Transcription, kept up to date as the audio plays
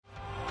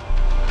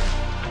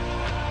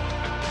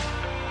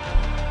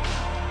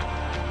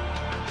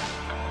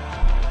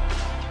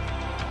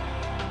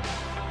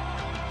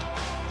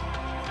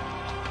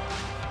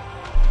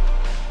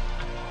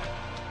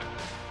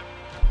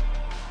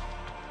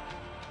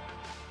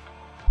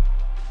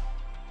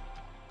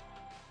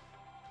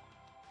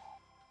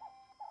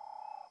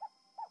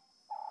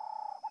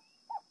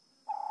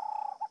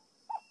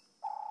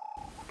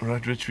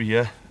Right, Rich, we're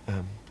here.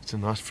 It's a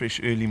nice fresh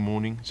early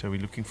morning, so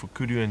we're looking for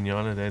Kudu and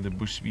Nyala. They're the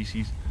bush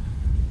species.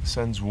 The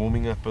sun's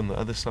warming up on the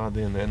other side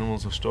there and the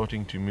animals are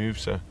starting to move,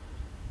 so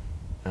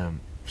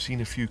I've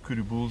seen a few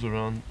Kudu bulls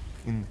around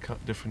in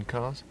different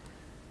cars,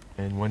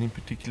 and one in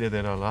particular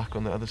that I like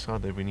on the other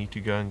side that we need to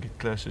go and get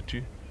closer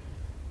to.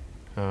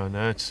 I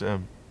know it's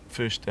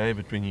first day,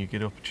 but when you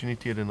get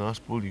opportunity at a nice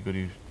bull, you've got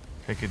to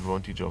take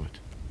advantage of it.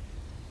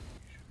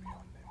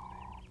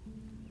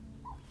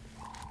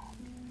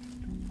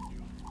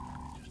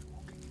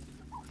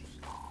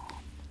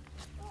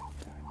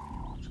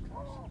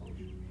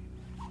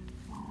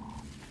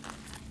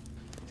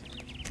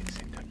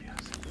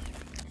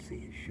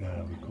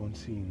 No, we can't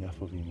see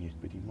enough of him yet,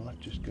 but he might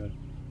just go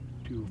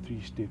 2 or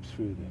 3 steps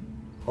further.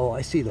 Oh,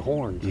 I see the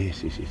horns.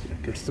 Yes. Okay.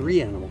 There's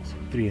 3 animals.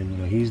 3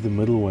 animals. He's the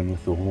middle one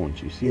with the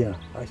horns, you see? Yeah,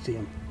 I see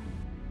him.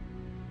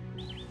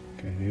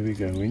 Okay, there we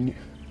go. When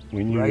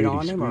you're Right ready,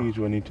 on him, squeeze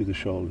one into the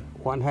shoulder.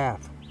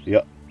 1/2.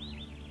 Yeah.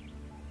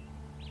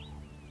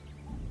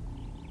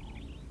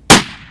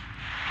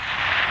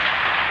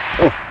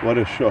 Oh, what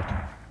a shot.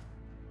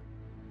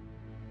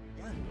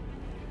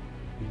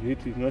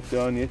 He's not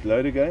down yet.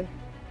 Load again.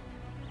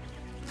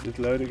 Just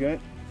load again.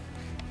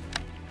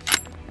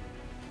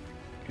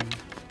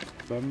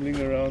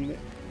 Bumbling around there.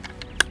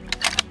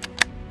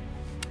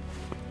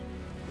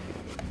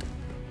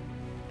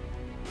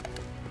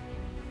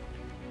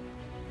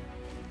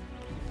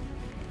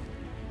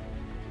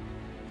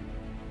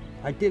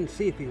 I didn't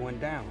see if he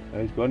went down.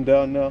 Oh, he's gone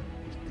down now.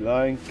 He's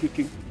lying,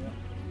 kicking.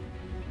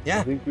 Yeah.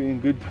 I think we're in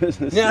good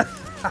business. Yeah.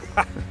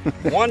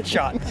 1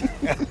 shot.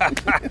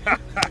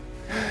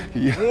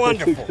 Yeah,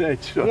 Wonderful.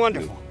 Great shot.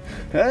 Wonderful.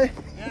 Hey?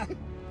 Yeah.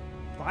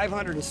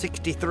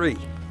 563.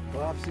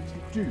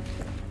 562.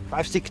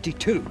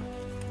 562.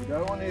 We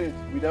don't want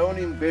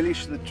to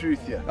embellish the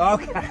truth here.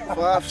 Okay.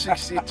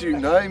 562.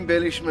 No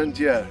embellishment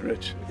here,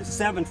 Rich.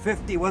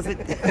 750, was it?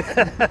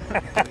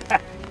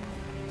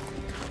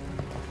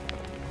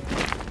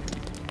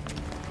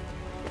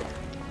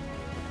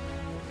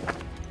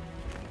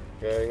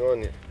 Going on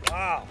here.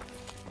 Wow.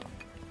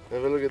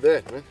 Have a look at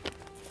that, man.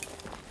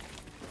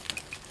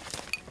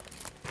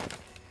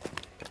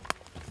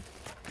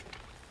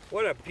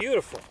 What a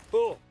beautiful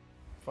bull.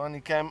 Finally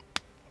came,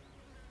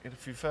 get a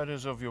few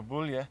photos of your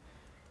bull here.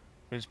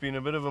 It's been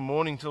a bit of a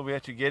morning till we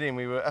had to get him.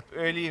 We were up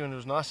early and it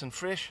was nice and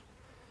fresh.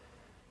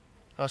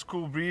 Nice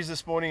cool breeze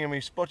this morning, and we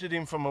spotted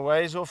him from a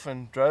ways off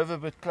and drove a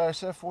bit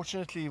closer.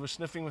 Fortunately he was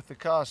sniffing with the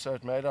cars, so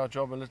it made our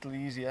job a little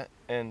easier,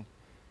 and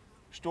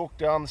stalked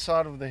down the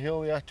side of the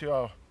hill here to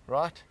our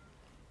right.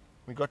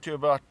 We got to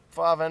about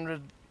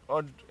 500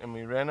 odd and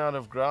we ran out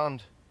of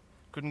ground.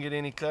 Couldn't get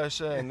any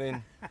closer, and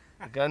then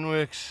the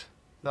Gunworks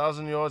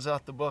 1,000 yards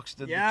out the box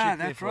did the trick. Yeah,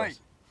 that's right.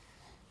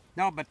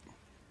 No, but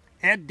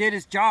Ed did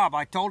his job.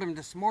 I told him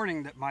this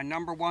morning that my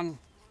 #1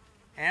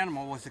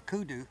 animal was a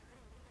kudu.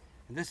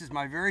 And this is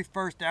my very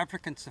first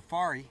African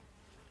safari.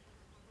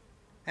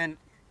 And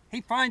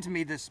he finds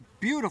me this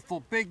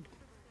beautiful big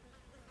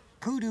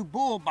kudu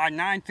bull by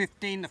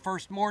 9:15 the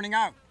first morning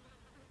out.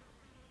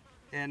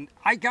 And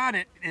I got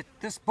it.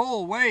 This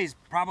bull weighs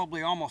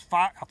probably almost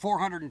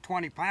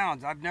 420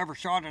 pounds. I've never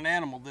shot an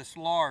animal this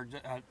large,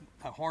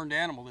 a horned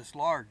animal this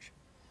large.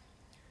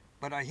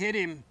 But I hit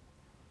him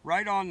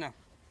right on the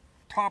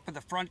top of the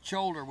front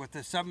shoulder with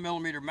a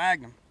 7mm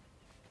Magnum.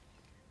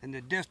 And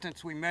the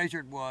distance we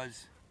measured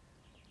was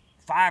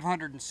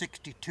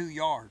 562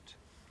 yards.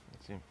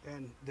 That's him.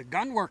 And the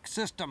gunwork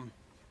system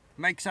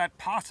makes that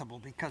possible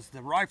because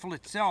the rifle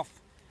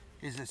itself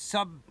is a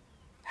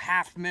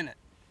sub-half minute.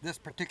 This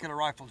particular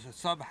rifle is a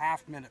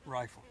sub-half minute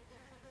rifle.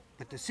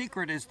 But the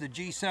secret is the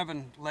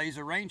G7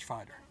 laser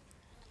rangefinder.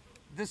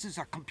 This is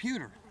a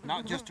computer,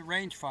 not just a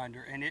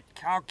rangefinder, and it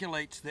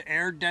calculates the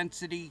air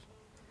density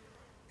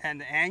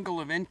and the angle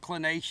of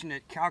inclination.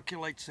 It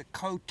calculates the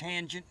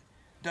cotangent,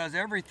 does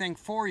everything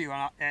for you.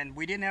 And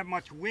we didn't have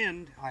much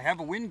wind. I have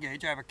a wind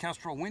gauge, I have a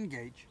Kestrel wind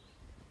gauge.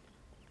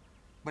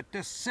 But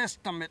this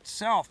system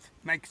itself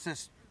makes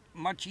this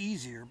much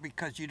easier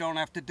because you don't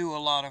have to do a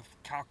lot of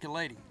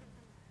calculating.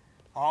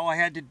 All I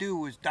had to do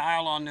was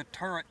dial on the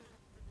turret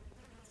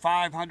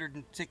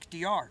 560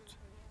 yards.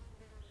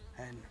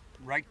 And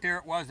right there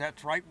it was.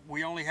 That's right.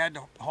 We only had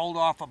to hold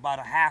off about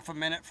a half a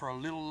minute for a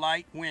little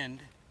light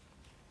wind.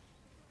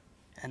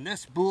 And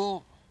this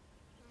bull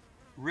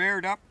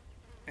reared up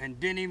and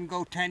didn't even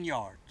go 10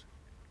 yards.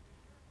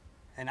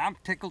 And I'm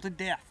tickled to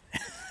death.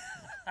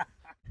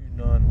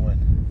 291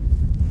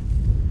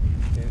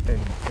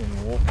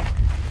 and walking.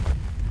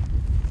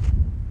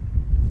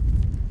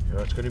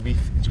 Yeah, it's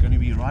going to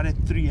be right at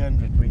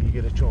 300 when you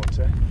get a chance,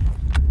 eh?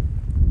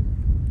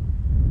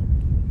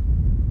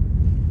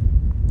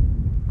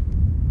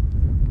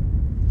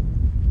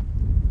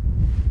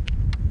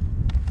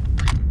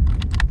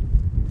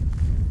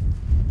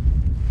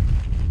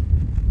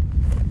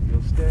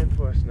 You'll stand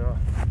for us now.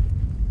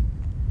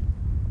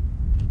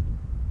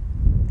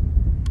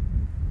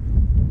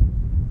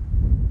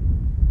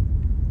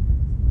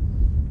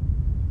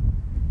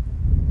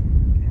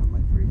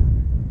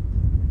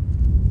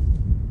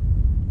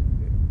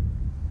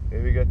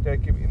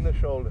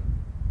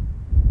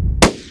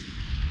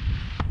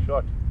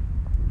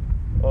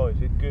 Oh,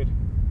 is it good?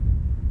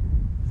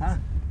 Huh?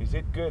 Is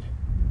it good?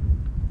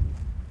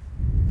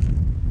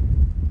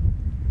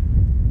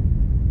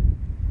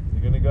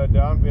 You're gonna go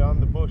down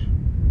beyond the bush.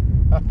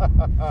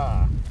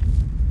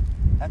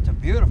 That's a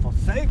beautiful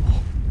sable.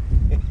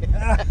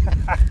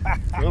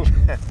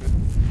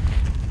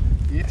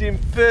 You did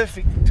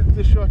perfect. You took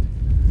the shot.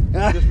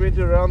 You just went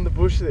around the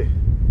bush there.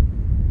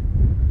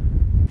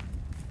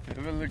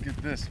 Have a look at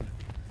this.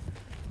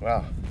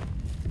 Wow.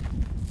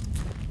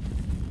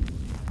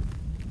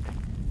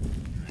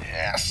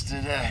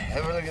 Yesterday.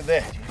 Have a look at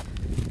that.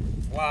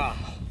 Wow.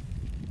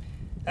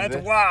 That's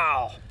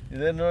wow. Is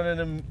that not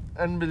an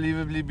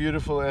unbelievably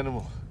beautiful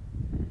animal?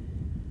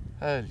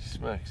 Holy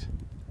smokes.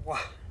 Wow.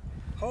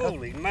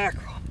 Holy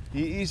mackerel.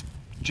 He is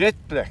jet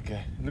black.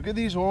 Look at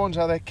these horns,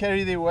 how they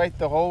carry their weight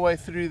the whole way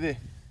through there.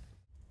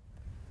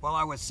 Well,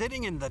 I was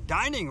sitting in the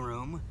dining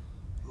room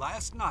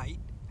last night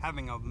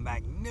having a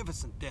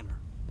magnificent dinner.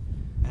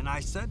 And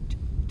I said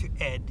to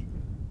Ed,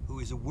 who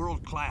is a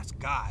world-class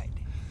guide,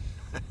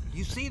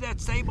 you see that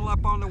sable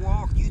up on the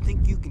wall? You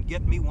think you can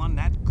get me one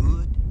that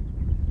good?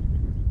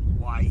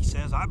 Why, he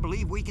says, I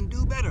believe we can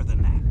do better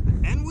than that.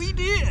 And we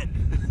did.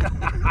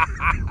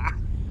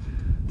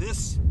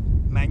 This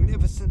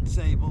magnificent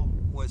sable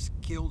was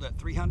killed at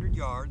 300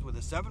 yards with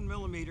a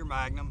 7mm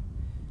Magnum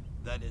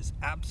that is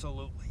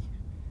absolutely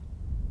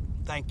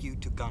thank you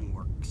to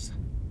Gunworks.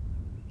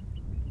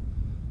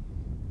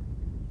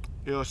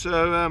 Yeah,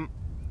 so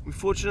we're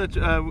fortunate.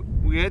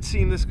 We had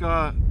seen this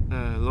guy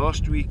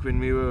last week when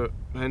we were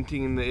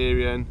hunting in the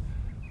area, and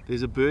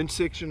there's a burnt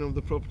section of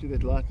the property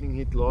that lightning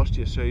hit last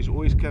year, so he's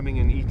always coming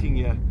and eating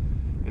here.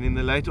 And in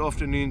the late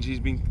afternoons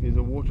there's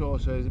a water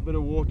also, there's a bit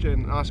of water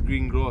and nice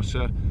green grass,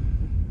 so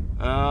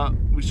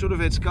we sort of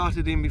had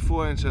scouted him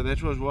before, and so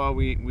that was why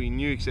we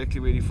knew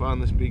exactly where to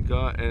find this big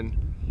guy. And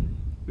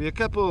we had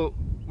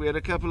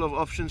a couple of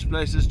options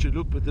places to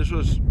look, but this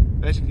was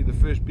basically the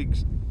first big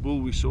bull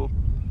we saw,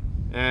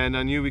 and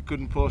I knew we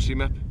couldn't pass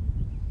him up,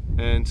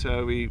 and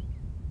so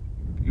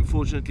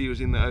unfortunately he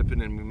was in the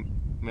open, and we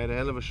made a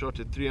hell of a shot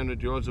at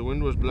 300 yards. The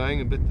wind was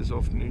blowing a bit this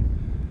afternoon,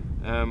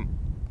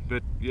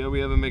 but yeah, we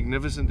have a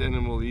magnificent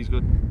animal. He's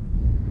got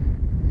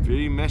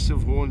very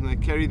massive horns, and they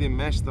carry them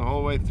massed the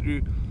whole way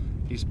through.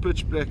 He's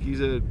pitch black. He's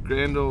a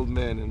grand old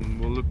man, and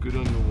will look good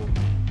on your wall.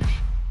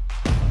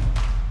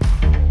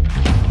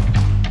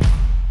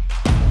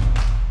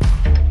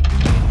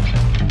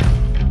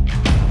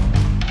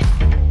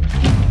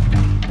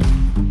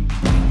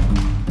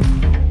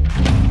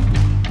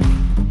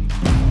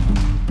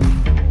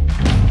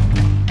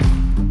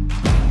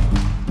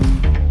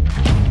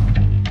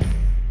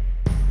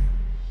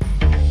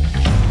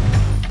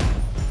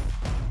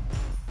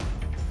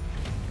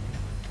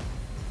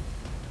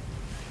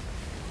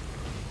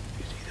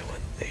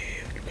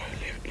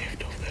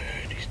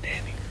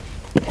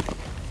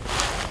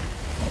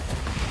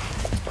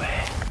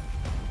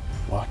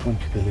 One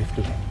to the left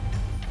of him.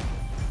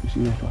 You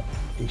see that one?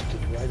 He's to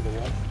the right of the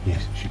wall?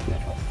 Yes, shoot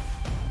that one.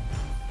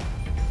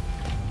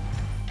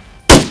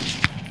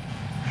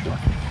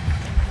 Shot.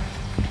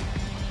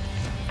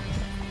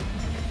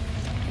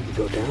 Did he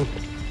go down?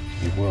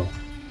 He will.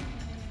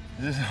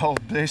 This is the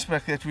old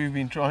Bushbuck that we've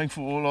been trying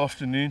for all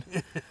afternoon.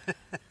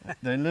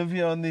 They live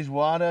here on these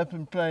wide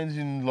open plains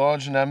in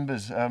large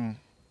numbers, and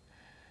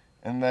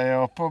they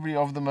are probably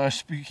of the most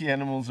spooky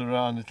animals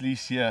around, at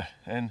least here.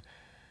 And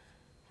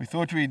we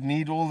thought we'd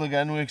need all the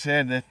Gunworks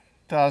had, that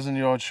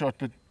 1,000-yard shot,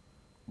 but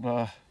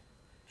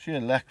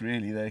sheer luck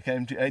really. They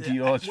came to 80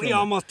 yards from We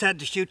almost had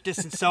to shoot this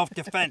in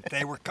self-defense.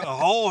 The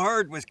whole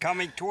herd was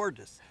coming toward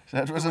us. So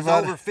it was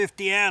about over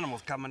 50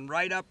 animals coming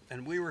right up,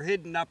 and we were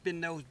hidden up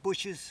in those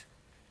bushes.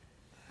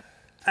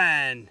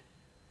 And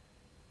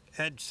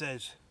Ed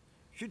says,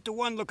 shoot the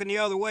one looking the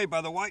other way by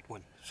the white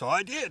one. So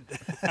I did.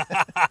 It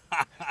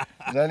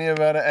was only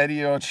about an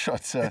 80-yard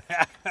shot, so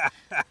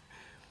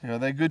you know,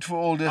 they're good for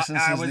all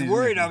distances. I was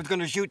worried I was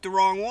going to shoot the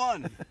wrong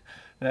one.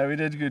 No, we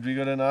did good. We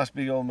got a nice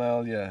big old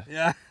male, yeah.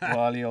 Yeah.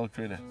 Wily old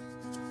critter.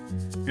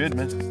 Good,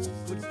 man. Good.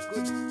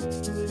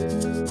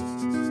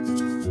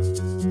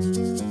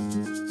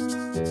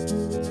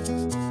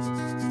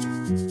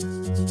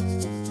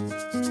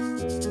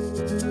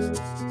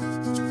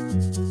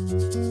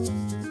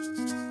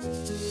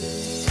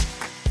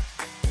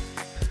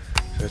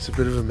 So it's a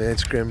bit of a mad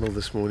scramble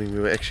this morning. We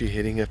were actually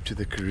heading up to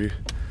the Karoo,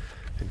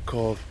 and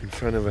Carl in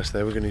front of us,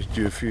 they were going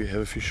to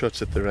have a few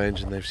shots at the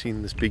range, and they've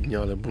seen this big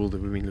Nyala bull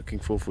that we've been looking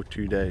for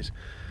 2 days.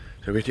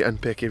 So we had to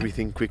unpack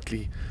everything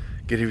quickly,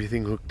 get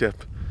everything hooked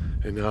up,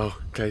 and now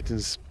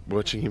Clayton's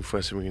watching him for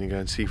us, and we're going to go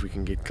and see if we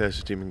can get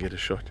closer to him and get a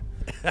shot.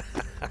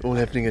 All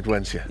happening at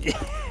once here.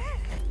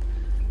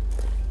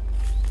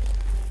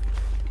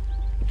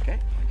 Okay,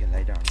 I can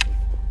lay down.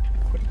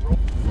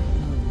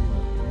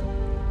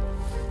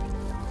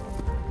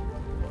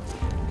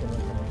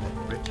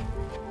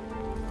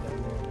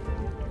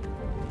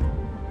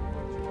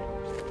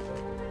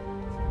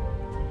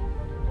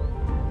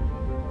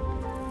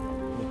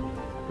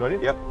 Got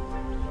it? Yep.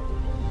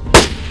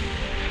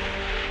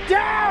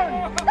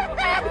 Down!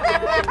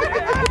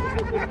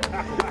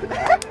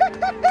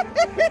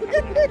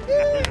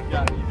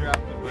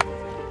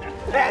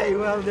 Hey,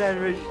 well done,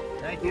 Rich.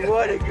 Thank you.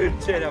 What a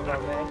good setup, my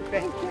man.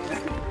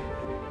 Fantastic.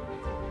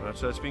 Right,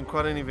 so it's been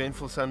quite an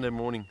eventful Sunday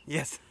morning,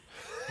 Yes.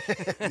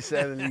 to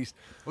say the least.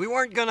 We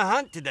weren't going to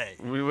hunt today.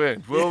 We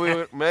weren't. Well, we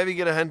were maybe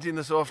get a hunt in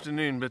this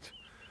afternoon, but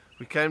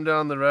we came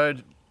down the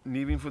road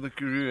leaving for the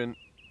Karoo, and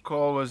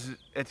Carl was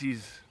at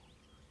his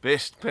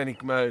best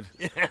panic mode,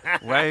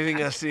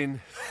 waving us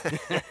in,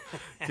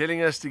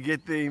 telling us to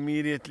get there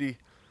immediately.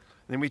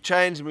 Then we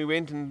changed and we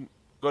went and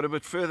got a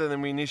bit further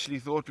than we initially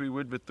thought we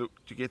would, but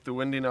to get the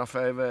wind in our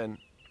favour, and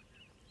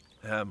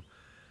it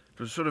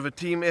was sort of a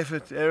team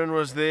effort. Aaron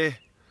was there,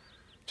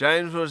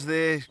 James was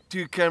there,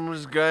 2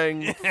 cameras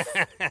going,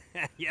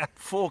 Yeah.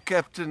 4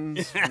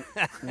 captains,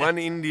 1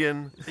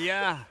 Indian.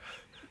 Yeah.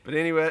 But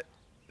anyway,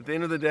 at the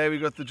end of the day, we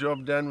got the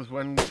job done with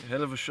one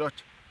hell of a shot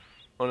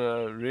on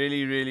a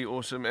really, really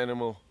awesome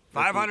animal.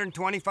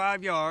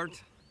 525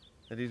 yards.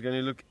 That is going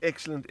to look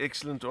excellent,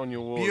 excellent on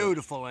your wall.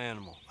 Beautiful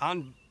animal.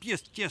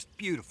 Just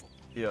beautiful.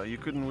 Yeah, you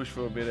couldn't wish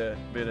for a better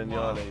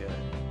Nyala, yeah.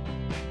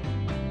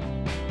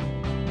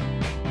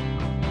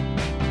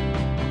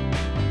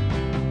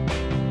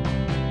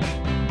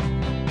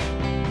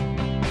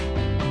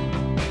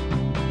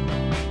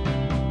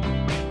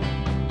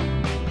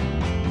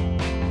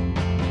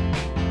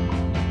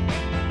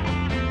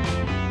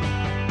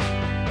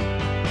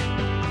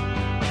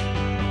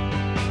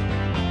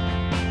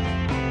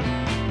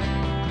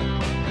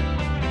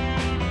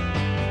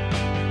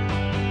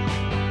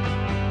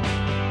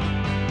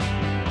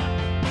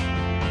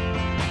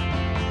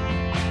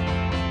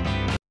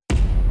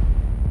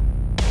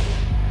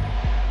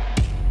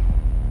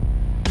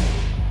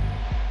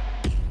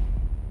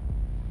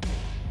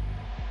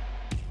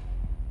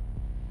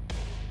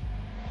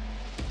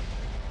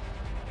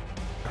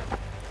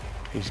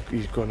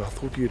 He's gone. I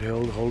thought he'd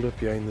hold up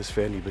here in this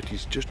valley, but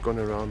he's just gone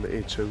around the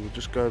edge, so we'll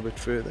just go a bit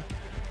further.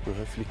 We'll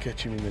hopefully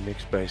catch him in the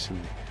next basin.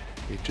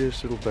 There are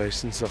just little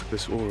basins like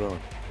this all around.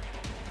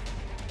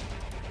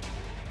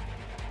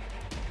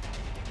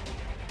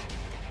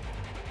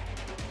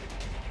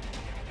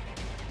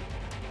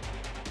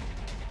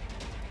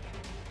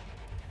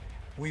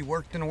 We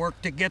worked and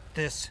worked to get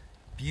this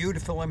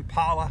beautiful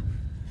impala,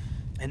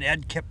 and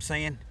Ed kept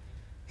saying,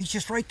 he's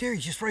just right there,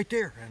 he's just right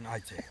there. And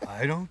I'd say,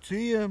 I don't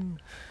see him.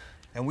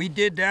 And we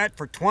did that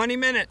for 20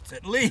 minutes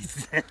at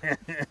least.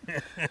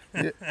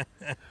 Yeah.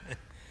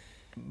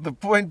 The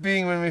point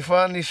being, when we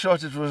finally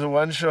shot, it was a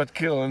one-shot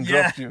kill and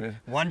dropped him.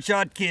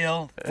 One-shot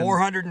kill,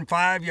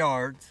 405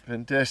 yards.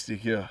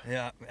 Fantastic, yeah.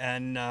 Yeah,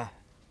 and I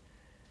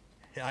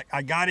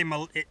got him,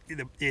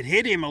 it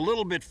hit him a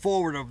little bit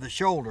forward of the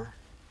shoulder,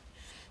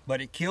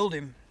 but it killed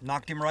him,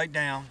 knocked him right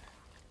down.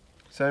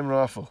 Same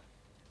rifle.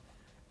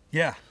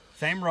 Yeah,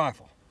 same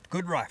rifle,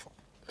 good rifle.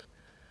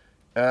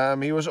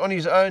 He was on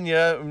his own,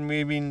 yeah, and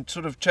we've been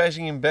sort of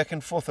chasing him back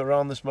and forth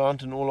around this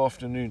mountain all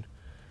afternoon.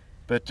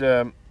 But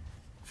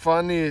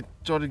finally it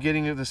started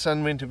getting, the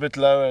sun went a bit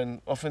lower,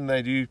 and often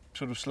they do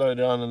sort of slow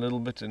down a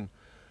little bit, and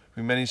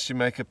we managed to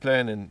make a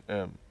plan,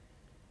 and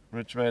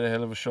Rich made a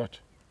hell of a shot.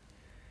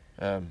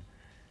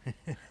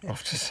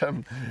 After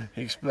some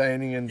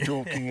explaining and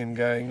talking and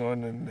going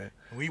on, and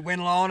we went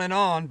on and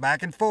on,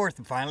 back and forth,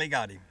 and finally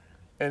got him.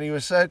 And he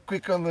was so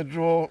quick on the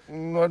draw,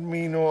 not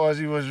me nor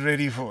Ozzy was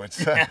ready for it.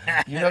 So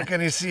you're not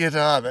going to see it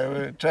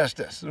either,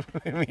 trust us.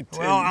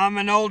 Well, I'm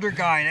an older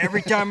guy, and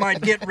every time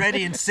I'd get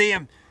ready and see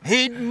him,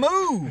 he'd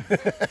move,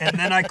 and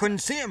then I couldn't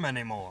see him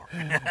anymore.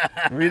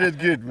 We did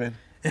good, man.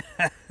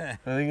 I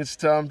think it's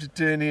time to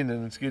turn in,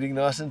 and it's getting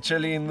nice and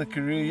chilly in the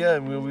Karoo, yeah,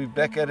 and we'll be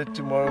back at it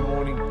tomorrow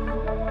morning.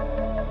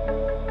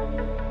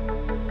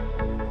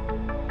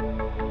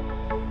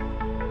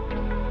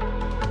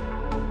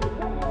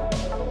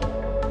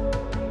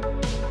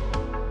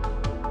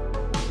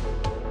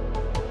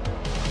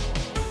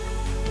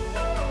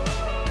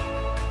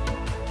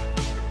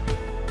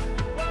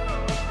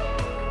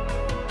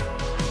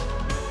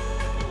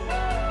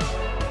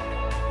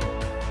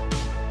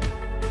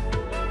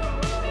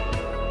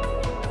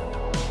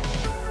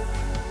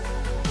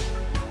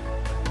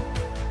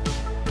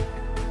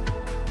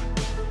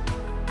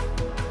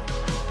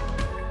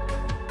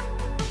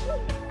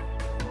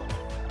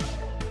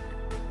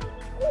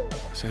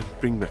 So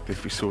Springbuck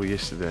that we saw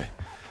yesterday,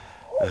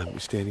 we're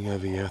standing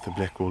over here with the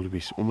black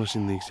wallabies, almost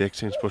in the exact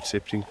same spot,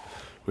 excepting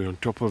we're on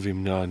top of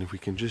him now, and if we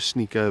can just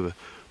sneak over,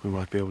 we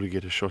might be able to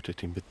get a shot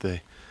at him. But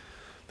the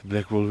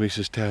black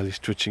wallabies' tail is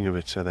twitching a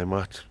bit, so they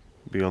might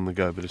be on the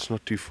go, but it's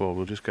not too far.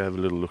 We'll just go have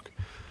a little look.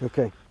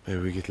 Okay. Maybe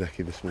we get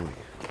lucky this morning.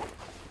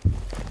 Give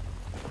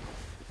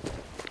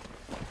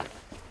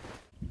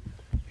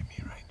me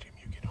a range, Jim.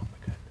 You get on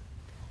the gun.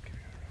 I'll give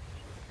you a range.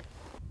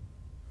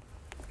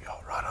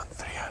 You're right on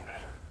 300.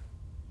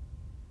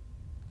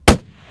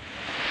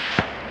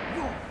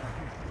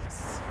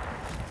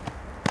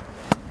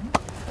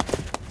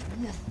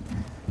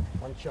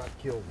 One shot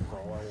kills is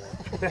all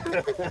I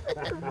want.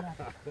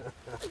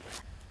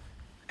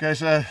 Okay,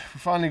 so we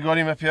finally got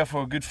him up here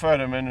for a good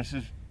photo, man. This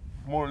is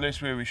more or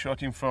less where we shot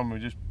him from. We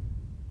just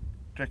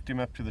tracked him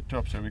up to the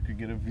top so we could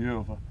get a view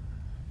of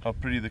how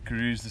pretty the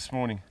Karoo is this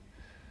morning.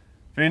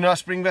 Very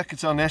nice springbuck.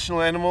 It's our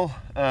national animal.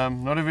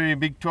 Not a very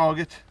big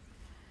target.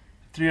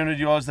 300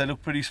 yards, they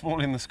look pretty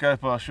small in the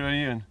scope, I'll show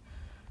you. And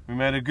we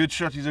made a good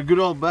shot. He's a good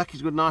old buck.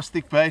 He's got nice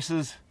thick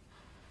bases,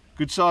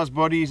 good sized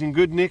body. He's in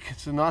good nick.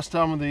 It's a nice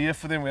time of the year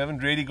for them. We haven't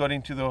really got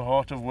into the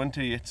heart of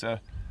winter yet, so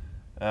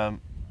you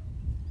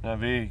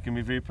can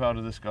be very proud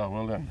of this guy.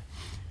 Well done.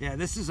 Yeah,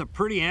 this is a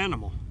pretty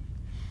animal,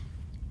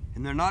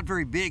 and they're not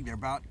very big. They're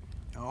about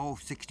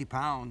 60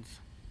 pounds.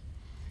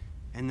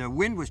 And the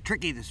wind was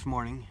tricky this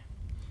morning.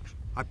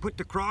 I put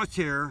the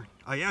crosshair,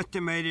 I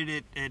estimated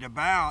it at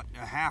about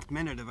a half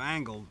minute of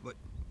angle, but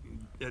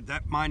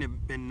that might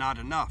have been not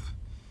enough.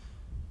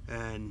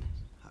 And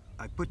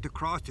I put the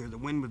crosshair, the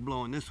wind was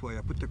blowing this way,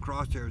 I put the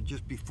crosshair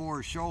just before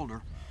his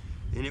shoulder,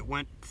 and it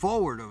went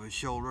forward of his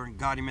shoulder and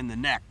got him in the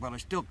neck, but I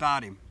still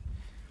got him.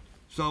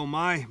 So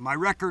my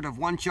record of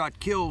one-shot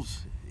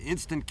kills,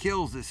 instant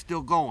kills, is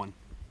still going.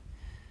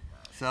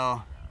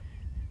 So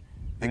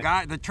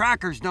the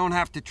trackers don't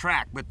have to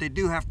track, but they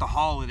do have to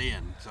haul it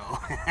in. So,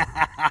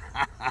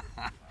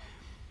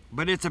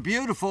 but it's a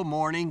beautiful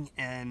morning,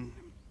 and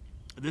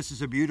this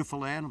is a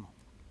beautiful animal.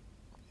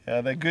 Yeah,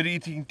 they're good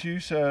eating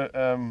too. So,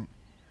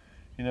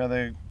 you know,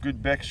 they're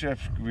good back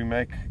straps. We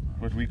make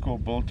what we call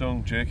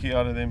biltong jerky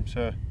out of them.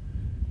 So,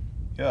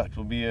 yeah, it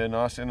will be a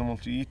nice animal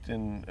to eat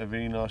and a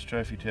very nice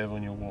trophy to have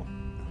on your wall.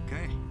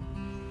 Okay.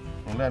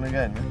 Well done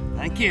again, man.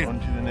 Thank you. On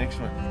to the next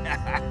one.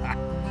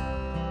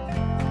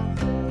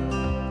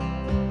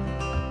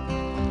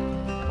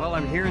 Well,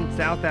 I'm here in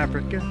South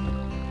Africa.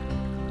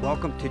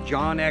 Welcome to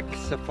John X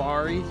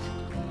Safaris.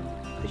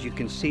 As you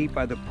can see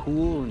by the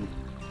pool and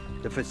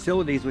the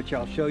facilities, which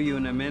I'll show you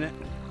in a minute,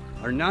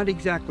 are not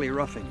exactly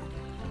roughing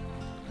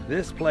it.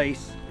 This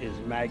place is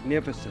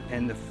magnificent,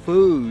 and the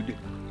food,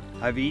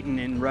 I've eaten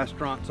in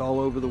restaurants all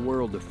over the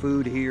world. The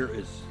food here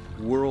is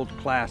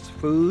world-class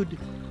food.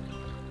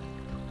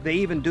 They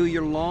even do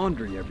your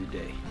laundry every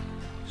day.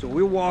 So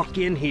we'll walk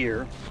in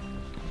here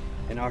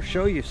and I'll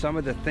show you some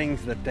of the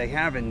things that they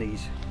have in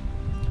these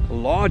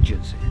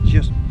lodges. It's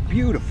just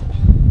beautiful.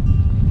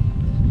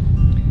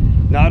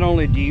 Not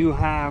only do you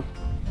have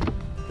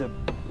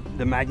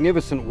the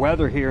magnificent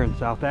weather here in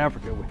South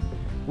Africa,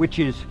 which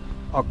is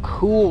a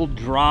cool,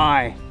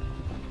 dry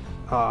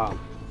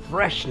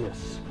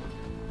freshness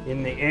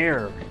in the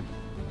air.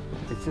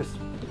 It's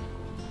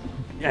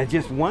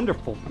just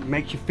wonderful. It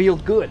makes you feel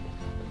good.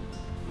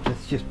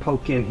 Let's just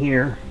poke in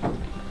here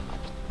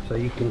so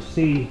you can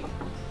see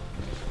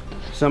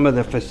some of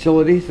the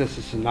facilities. This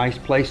is a nice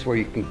place where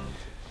you can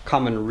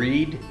come and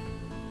read.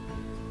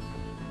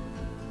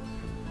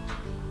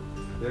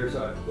 There's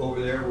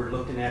over there we're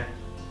looking at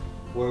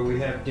where we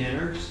have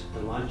dinners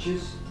and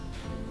lunches.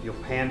 You'll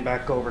pan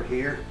back over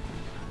here.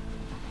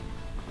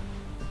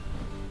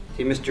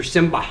 See Mr.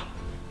 Simba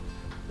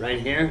right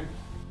here.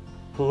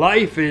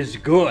 Life is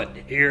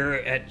good here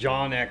at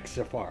John X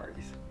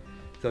Safaris.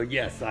 So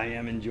yes, I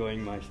am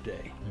enjoying my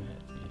stay.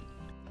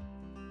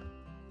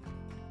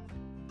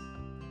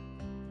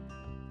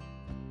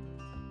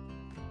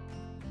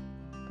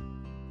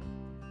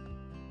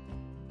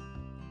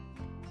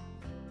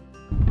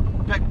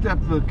 Packed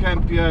up the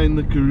camp here in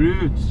the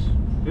Karoo. It's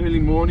early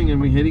morning and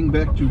we're heading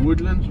back to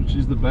Woodlands, which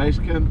is the base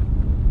camp.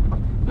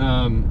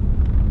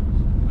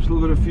 We've still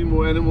got a few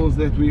more animals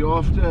that we're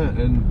after,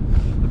 and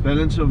the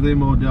balance of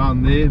them are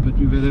down there, but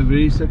we've had a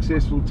very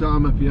successful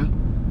time up here.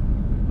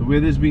 The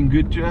weather's been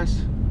good to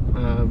us.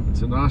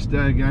 It's a nice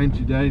day again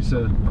today,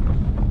 so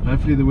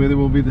hopefully the weather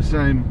will be the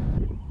same.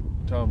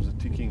 Time's are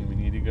ticking and we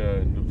need to go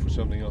and look for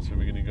something else, so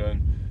we're going to go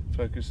and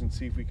focus and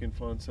see if we can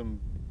find some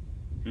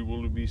blue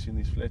wildebeest in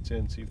these flats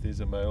and see if there's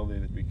a male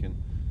there that we can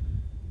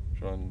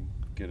try and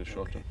get a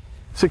shot on.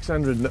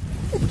 600,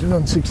 put it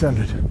on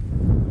 600.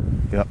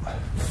 Yep.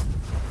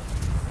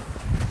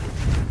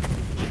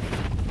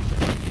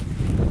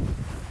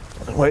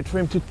 Wait for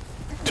him to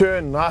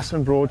turn nice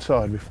and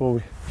broadside before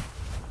we...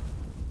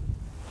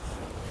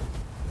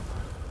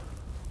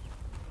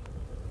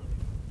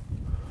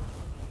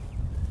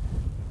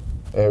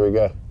 There we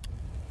go.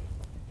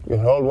 You can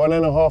hold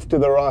 1.5 to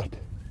the right.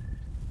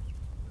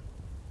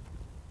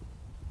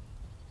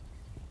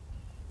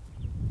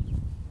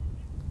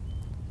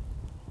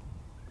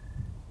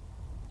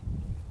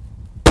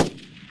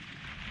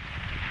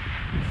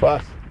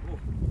 Fast.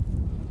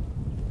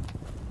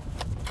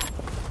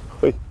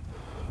 Wait.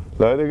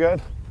 Load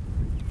again.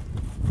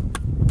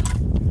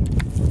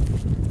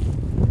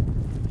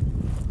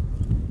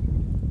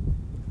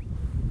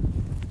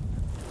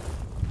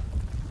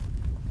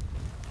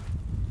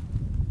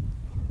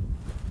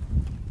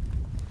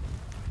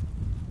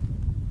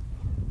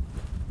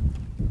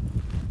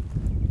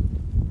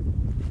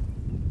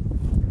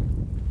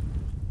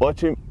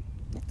 Watch him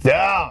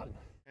down.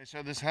 Okay,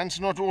 so this hunt's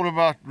not all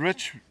about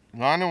Rich.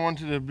 Lynah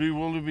wanted a blue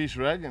wildebeest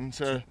rug, and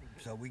so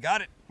we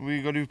got it.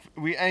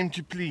 We aim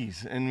to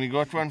please, and we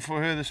got one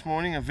for her this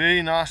morning. A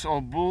very nice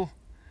old bull,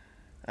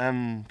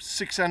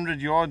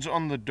 600 yards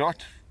on the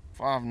dot,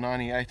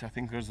 598 I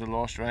think was the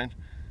last range.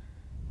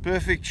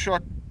 Perfect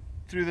shot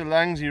through the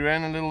lungs. He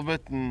ran a little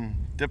bit and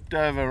dipped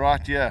over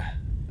right here.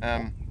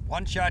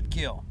 One shot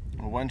kill.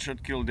 A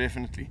one-shot kill,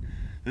 definitely.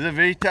 This is a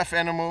very tough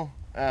animal.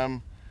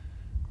 They're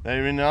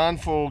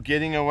renowned for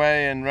getting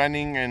away and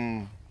running,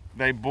 and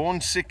they're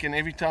born sick, and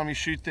every time you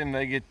shoot them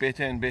they get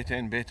better and better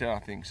and better, I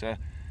think. So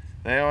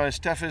they are as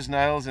tough as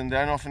nails and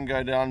don't often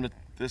go down, but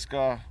this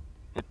guy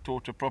got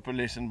taught a proper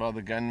lesson by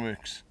the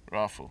Gunworks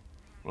rifle.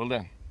 Well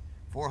done.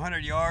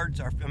 400 yards,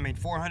 or, I mean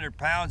 400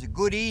 pounds of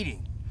good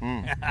eating.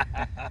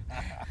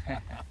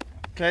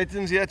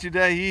 Clayton's here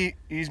today.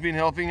 He's been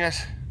helping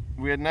us.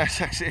 We had no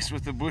success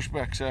with the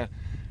bushbuck, so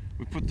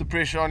we put the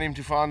pressure on him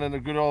to find a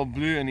good old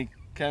blue, and he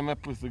came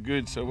up with the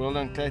good. So well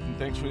done, Clayton.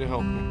 Thanks for your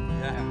help, man.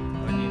 Yeah.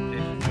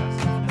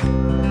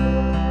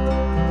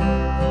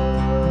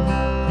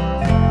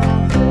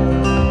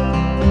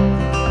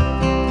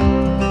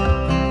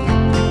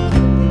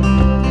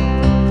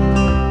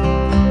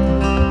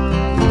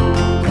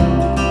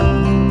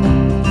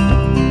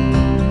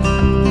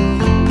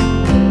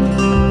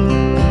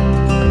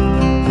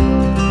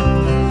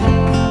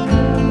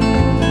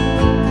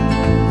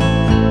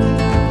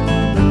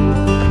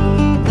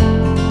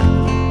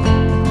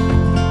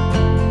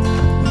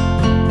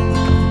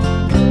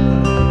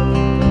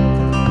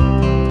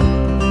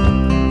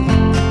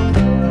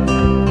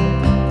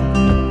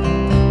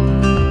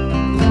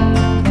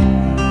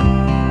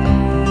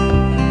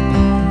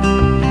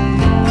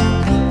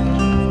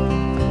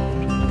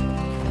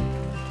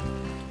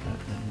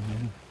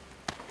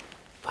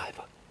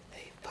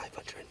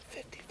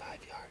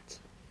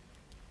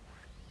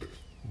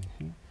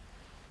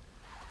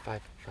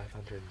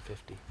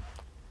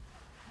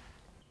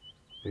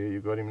 Yeah,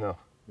 you got him now.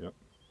 Yep.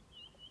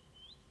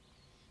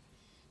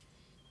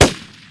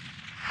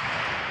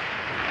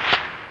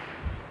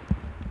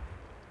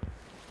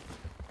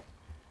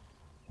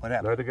 What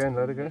happened? Load again,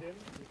 load again.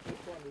 This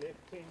one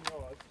left 10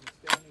 yards and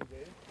standing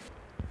there.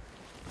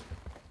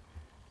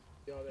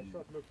 Yeah, that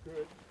shot looked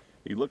good.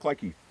 He looked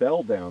like he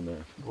fell down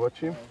there. Watch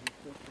him.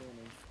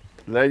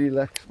 Lady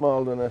Luck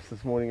smiled on us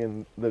this morning,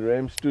 and the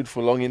ram stood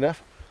for long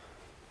enough.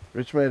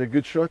 Rich made a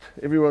good shot.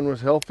 Everyone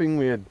was helping.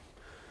 We had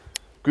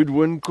good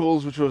wind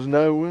calls, which was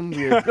no wind.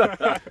 We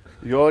had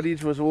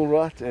yardage was all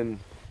right, and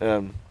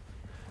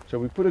so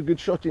we put a good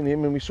shot in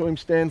him, and we saw him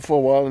stand for a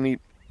while, and he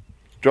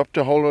dropped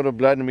a whole lot of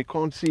blood, and we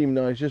can't see him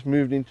now. He's just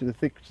moved into the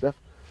thick stuff.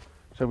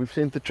 So we've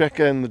sent the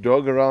tracker and the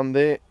dog around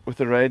there with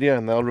the radio,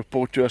 and they'll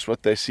report to us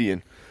what they see,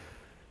 and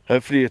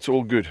hopefully it's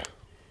all good.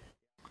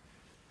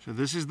 So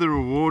this is the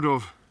reward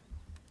of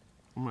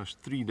almost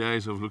 3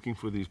 days of looking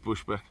for these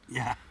bushbuck.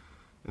 Yeah.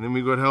 And then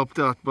we got helped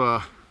out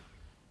by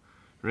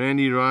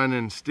Randy, Ryan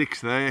and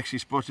Sticks. They actually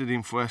spotted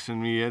him for us,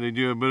 and we had to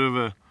do a bit of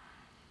a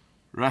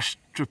rush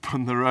trip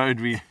on the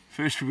road.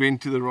 First we went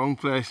to the wrong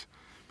place,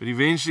 but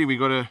eventually we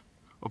got an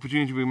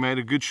opportunity. We made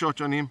a good shot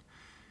on him.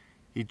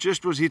 He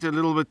just was hit a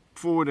little bit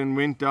forward and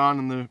went down,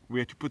 and we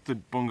had to put the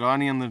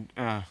bongani and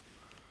the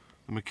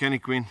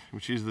mechanic went,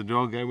 which is the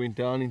dog. They went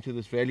down into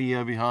this valley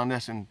here behind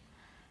us and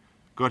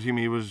got him.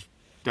 He was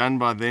done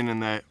by then,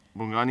 and the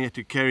bongani had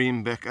to carry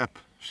him back up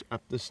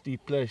the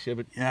steep place here,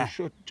 but he was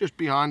shot just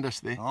behind us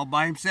there. All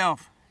by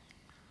himself.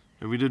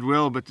 So we did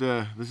well, but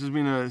this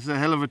is a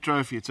hell of a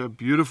trophy. It's a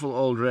beautiful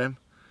old ram.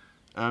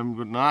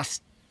 Got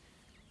nice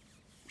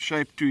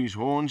shape to his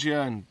horns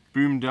here, and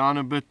boomed down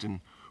a bit,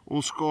 and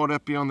all scarred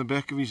up here on the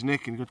back of his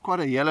neck, and got quite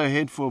a yellow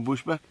head for a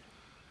bushbuck.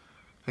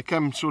 They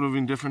come sort of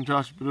in different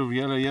types, a bit of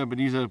yellow here, but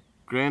he's a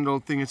grand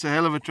old thing. It's a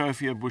hell of a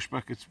trophy, a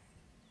bushbuck. It's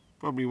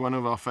probably one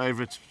of our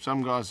favorites,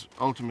 some guys'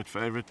 ultimate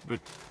favorite, but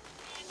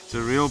it's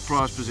a real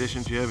prized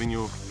possession to have in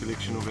your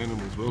collection of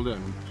animals. Well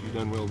done. You've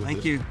done well with Thank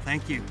this. you,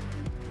 thank you.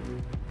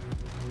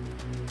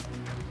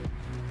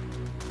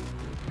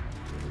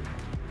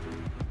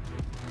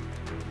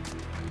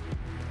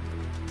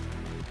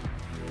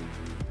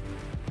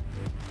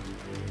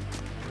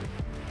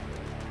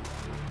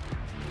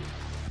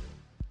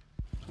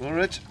 Well,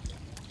 Rich,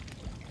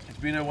 it's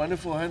been a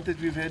wonderful hunt that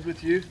we've had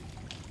with you.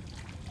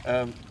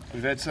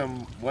 We've had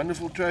some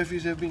wonderful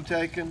trophies that have been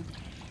taken.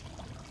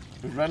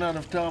 We've run out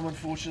of time,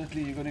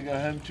 unfortunately. You've got to go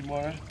home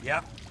tomorrow.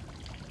 Yep.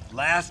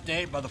 Last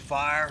day by the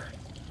fire.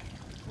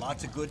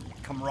 Lots of good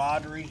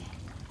camaraderie.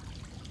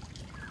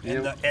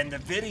 Yeah. And the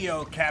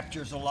video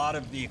captures a lot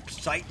of the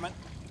excitement,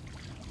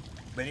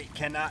 but it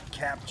cannot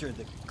capture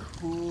the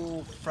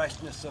cool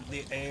freshness of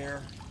the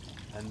air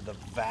and the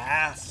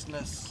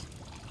vastness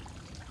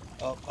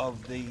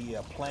of the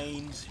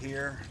plains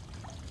here,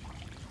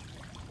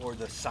 or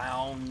the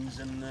sounds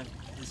and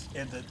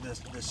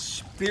the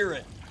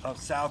spirit of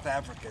South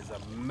Africa is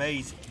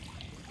amazing,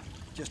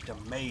 just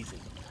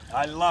amazing.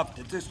 I loved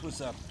it. This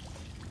was a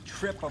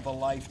trip of a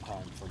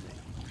lifetime for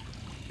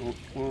me.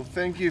 Well,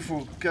 thank you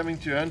for coming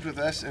to hunt with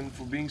us and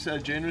for being so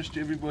generous to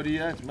everybody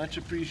here. It's much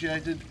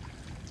appreciated.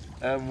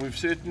 We've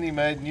certainly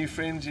made new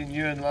friends in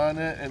you and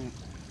Lynah, and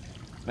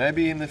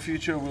maybe in the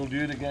future we'll do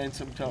it again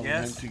sometime.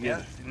 Yes,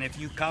 together. yes. And if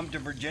you come to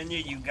Virginia,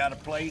 you've got a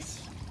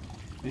place.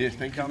 Yes,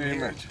 thank you Come very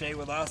here and much. stay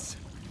with us.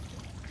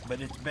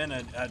 But it's been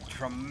a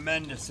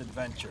tremendous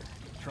adventure.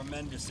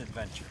 Tremendous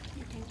adventure.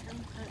 You can come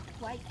hunt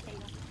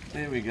whitetail.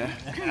 There we go.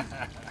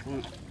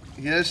 Well,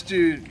 here's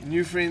to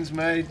new friends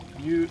made,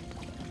 new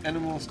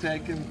animals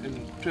taken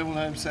and travel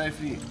home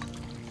safely.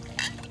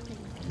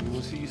 We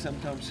will see you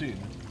sometime soon.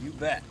 You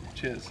bet.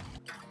 Cheers.